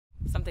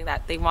something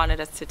that they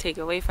wanted us to take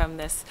away from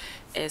this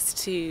is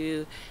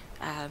to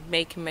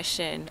make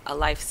mission a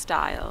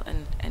lifestyle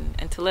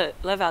and to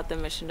live out the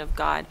mission of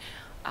God.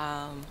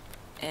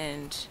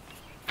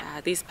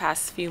 These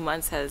past few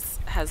months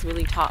has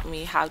really taught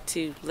me how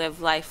to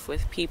live life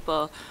with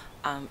people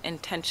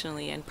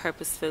intentionally and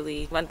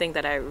purposefully. One thing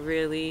that I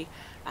really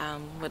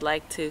would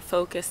like to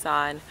focus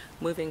on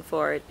moving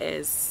forward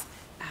is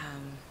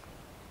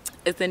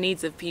the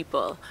needs of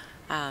people,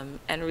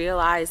 and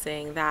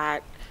realizing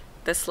that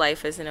this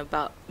life isn't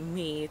about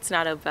me. It's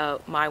not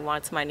about my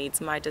wants, my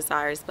needs, my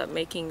desires, but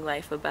making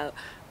life about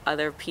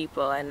other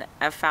people. And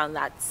I've found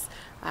that's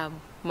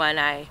when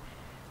I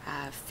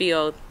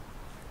feel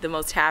the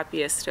most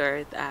happiest,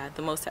 or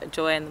the most at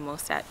joy and the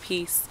most at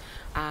peace.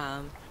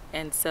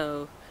 And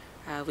so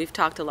we've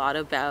talked a lot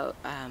about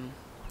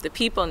the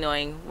people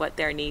knowing what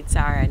their needs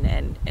are,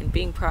 and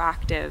being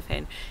proactive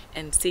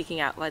and seeking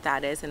out what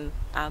that is, and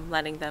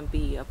letting them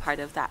be a part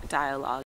of that dialogue.